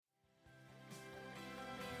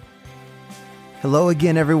Hello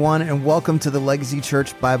again, everyone, and welcome to the Legacy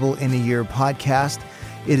Church Bible in a Year podcast.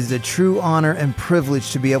 It is a true honor and privilege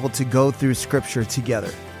to be able to go through Scripture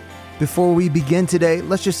together. Before we begin today,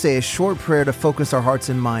 let's just say a short prayer to focus our hearts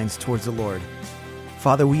and minds towards the Lord.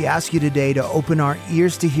 Father, we ask you today to open our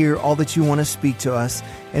ears to hear all that you want to speak to us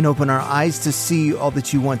and open our eyes to see all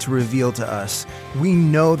that you want to reveal to us. We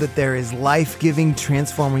know that there is life-giving,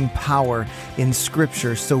 transforming power in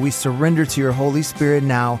Scripture, so we surrender to your Holy Spirit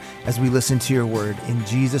now as we listen to your word. In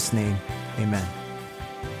Jesus' name, amen.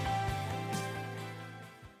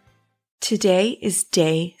 Today is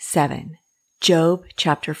day 7, Job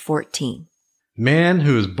chapter 14. Man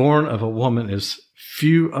who is born of a woman is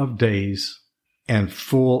few of days and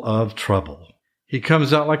full of trouble. He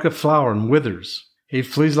comes out like a flower and withers. He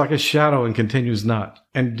flees like a shadow and continues not.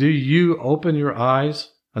 And do you open your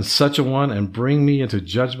eyes on such a one and bring me into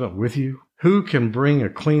judgment with you? Who can bring a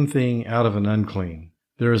clean thing out of an unclean?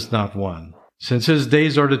 There is not one. Since his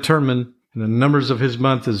days are determined and the numbers of his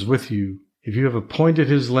month is with you, if you have appointed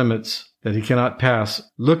his limits that he cannot pass,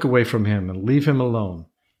 look away from him and leave him alone,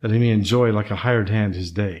 that he may enjoy like a hired hand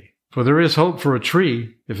his day. For there is hope for a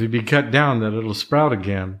tree, if it be cut down, that it will sprout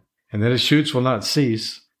again, and that its shoots will not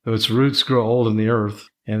cease, though its roots grow old in the earth,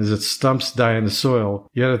 and as its stumps die in the soil.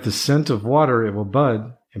 Yet at the scent of water it will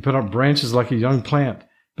bud, and put up branches like a young plant.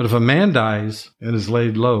 But if a man dies and is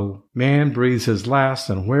laid low, man breathes his last,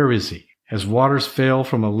 and where is he? As waters fail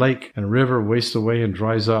from a lake, and a river wastes away and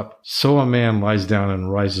dries up, so a man lies down and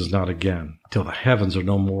rises not again. Till the heavens are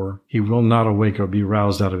no more, he will not awake or be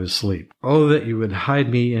roused out of his sleep. Oh, that you would hide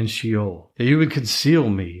me in Sheol, that you would conceal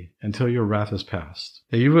me until your wrath is past,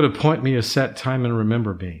 that you would appoint me a set time and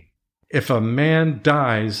remember me. If a man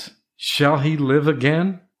dies, shall he live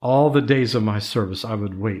again? All the days of my service I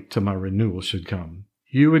would wait till my renewal should come.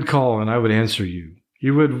 You would call and I would answer you.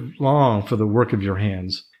 You would long for the work of your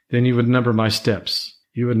hands. Then you would number my steps.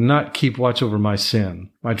 You would not keep watch over my sin.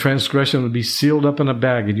 My transgression would be sealed up in a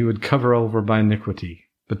bag, and you would cover over my iniquity.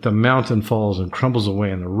 But the mountain falls and crumbles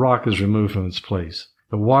away, and the rock is removed from its place.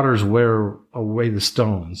 The waters wear away the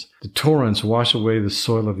stones. The torrents wash away the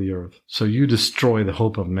soil of the earth. So you destroy the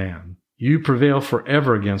hope of man. You prevail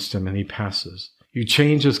forever against him, and he passes. You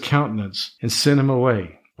change his countenance and send him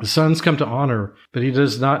away. The sons come to honor, but he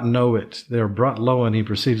does not know it. They are brought low, and he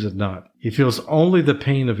perceives it not. He feels only the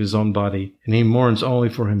pain of his own body, and he mourns only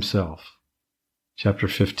for himself. Chapter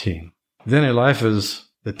 15. Then Eliphaz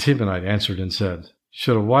the Temanite answered and said,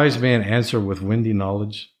 Should a wise man answer with windy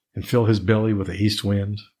knowledge, and fill his belly with the east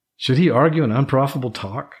wind? Should he argue in unprofitable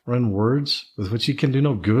talk, or in words with which he can do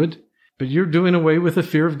no good? But you're doing away with the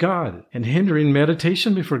fear of God, and hindering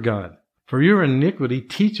meditation before God. For your iniquity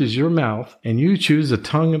teaches your mouth, and you choose the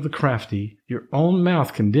tongue of the crafty. Your own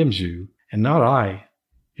mouth condemns you, and not I.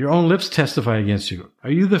 Your own lips testify against you. Are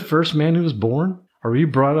you the first man who was born? Or were you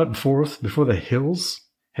brought up forth before the hills?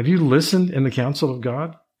 Have you listened in the counsel of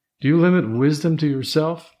God? Do you limit wisdom to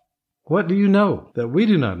yourself? What do you know that we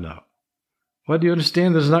do not know? What do you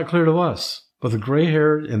understand that is not clear to us? Both the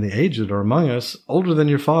gray-haired and the aged are among us, older than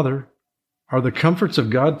your father. Are the comforts of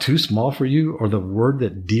God too small for you, or the word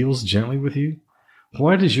that deals gently with you?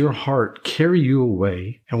 Why does your heart carry you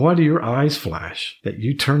away, and why do your eyes flash, that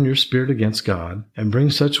you turn your spirit against God, and bring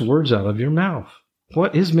such words out of your mouth?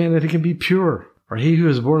 What is man that he can be pure, or he who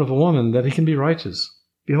is born of a woman that he can be righteous?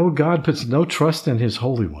 Behold, God puts no trust in his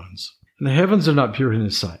holy ones, and the heavens are not pure in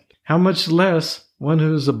his sight. How much less one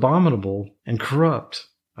who is abominable and corrupt,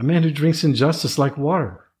 a man who drinks injustice like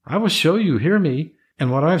water? I will show you, hear me. And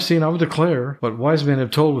what I have seen I will declare, what wise men have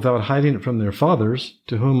told without hiding it from their fathers,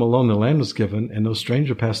 to whom alone the land was given, and no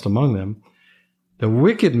stranger passed among them. The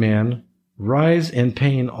wicked man rise in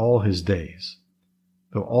pain all his days,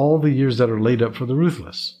 though all the years that are laid up for the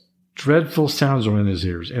ruthless. Dreadful sounds are in his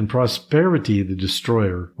ears, and prosperity the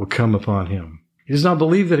destroyer will come upon him. He does not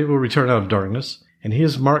believe that he will return out of darkness, and he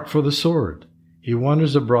is marked for the sword. He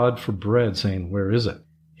wanders abroad for bread, saying, Where is it?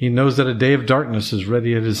 He knows that a day of darkness is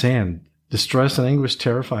ready at his hand. Distress and anguish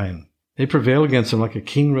terrify him. They prevail against him like a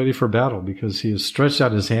king ready for battle, because he has stretched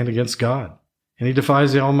out his hand against God. And he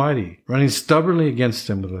defies the Almighty, running stubbornly against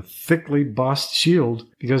him with a thickly bossed shield,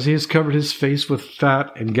 because he has covered his face with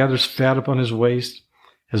fat and gathers fat upon his waist,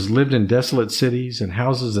 has lived in desolate cities and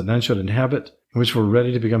houses that none should inhabit, and which were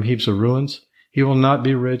ready to become heaps of ruins. He will not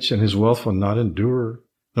be rich, and his wealth will not endure,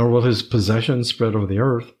 nor will his possessions spread over the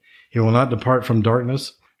earth. He will not depart from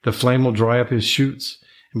darkness. The flame will dry up his shoots,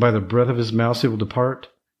 and by the breath of his mouth he will depart.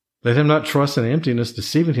 Let him not trust in emptiness,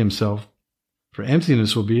 deceiving himself, for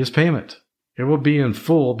emptiness will be his payment. It will be in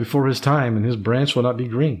full before his time, and his branch will not be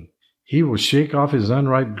green. He will shake off his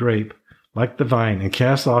unripe grape like the vine, and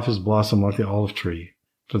cast off his blossom like the olive tree.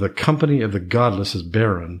 For the company of the godless is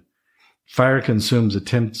barren. Fire consumes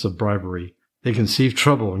attempts of bribery. They conceive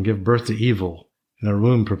trouble and give birth to evil, and their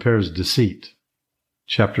womb prepares deceit.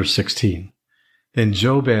 Chapter 16. Then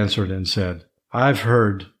Job answered and said, I've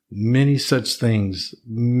heard many such things.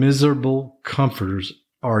 Miserable comforters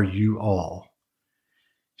are you all.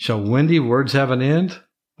 Shall windy words have an end?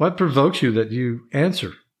 What provokes you that you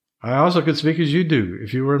answer? I also could speak as you do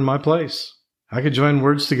if you were in my place. I could join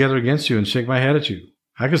words together against you and shake my head at you.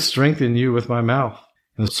 I could strengthen you with my mouth,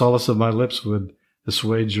 and the solace of my lips would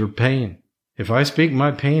assuage your pain. If I speak,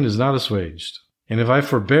 my pain is not assuaged. And if I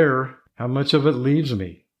forbear, how much of it leaves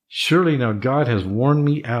me? Surely now God has worn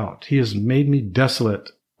me out. He has made me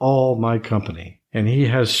desolate, all my company. And he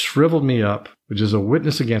has shriveled me up, which is a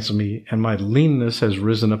witness against me, and my leanness has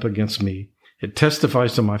risen up against me. It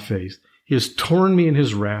testifies to my face. He has torn me in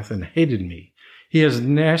his wrath and hated me. He has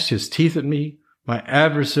gnashed his teeth at me. My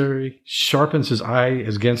adversary sharpens his eye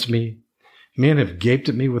against me. Men have gaped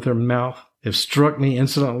at me with their mouth, have struck me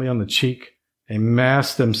insolently on the cheek. They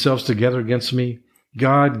mass themselves together against me.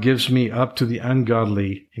 God gives me up to the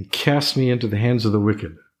ungodly and casts me into the hands of the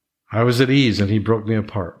wicked. I was at ease, and he broke me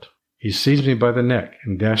apart. He seized me by the neck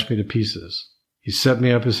and dashed me to pieces. He set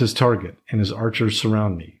me up as his target, and his archers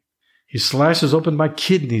surround me. He slashes open my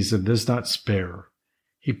kidneys and does not spare.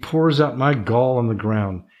 He pours out my gall on the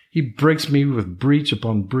ground. He breaks me with breach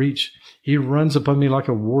upon breach. He runs upon me like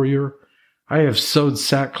a warrior. I have sewed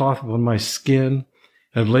sackcloth upon my skin,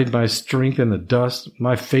 and have laid my strength in the dust.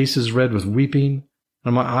 My face is red with weeping,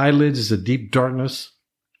 and my eyelids is a deep darkness.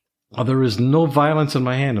 There is no violence in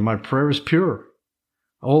my hand, and my prayer is pure.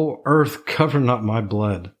 O earth, cover not my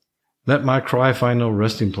blood. Let my cry find no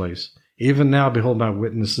resting place. Even now, behold, my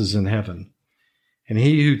witnesses in heaven. And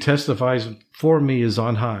he who testifies for me is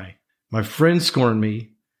on high. My friends scorn me.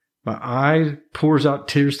 My eye pours out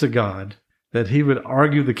tears to God, that he would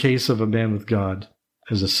argue the case of a man with God,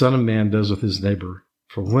 as the Son of Man does with his neighbor.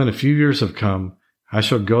 For when a few years have come, I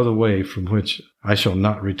shall go the way from which I shall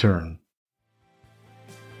not return.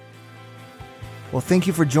 Well, thank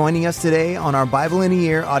you for joining us today on our Bible in a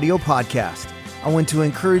Year audio podcast. I want to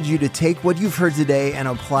encourage you to take what you've heard today and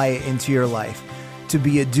apply it into your life, to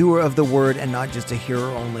be a doer of the word and not just a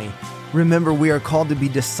hearer only. Remember, we are called to be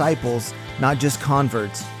disciples, not just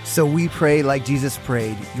converts. So we pray like Jesus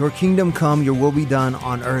prayed, your kingdom come, your will be done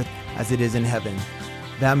on earth as it is in heaven.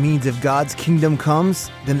 That means if God's kingdom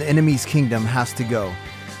comes, then the enemy's kingdom has to go.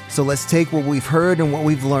 So let's take what we've heard and what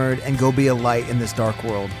we've learned and go be a light in this dark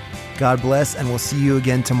world. God bless, and we'll see you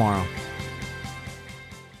again tomorrow.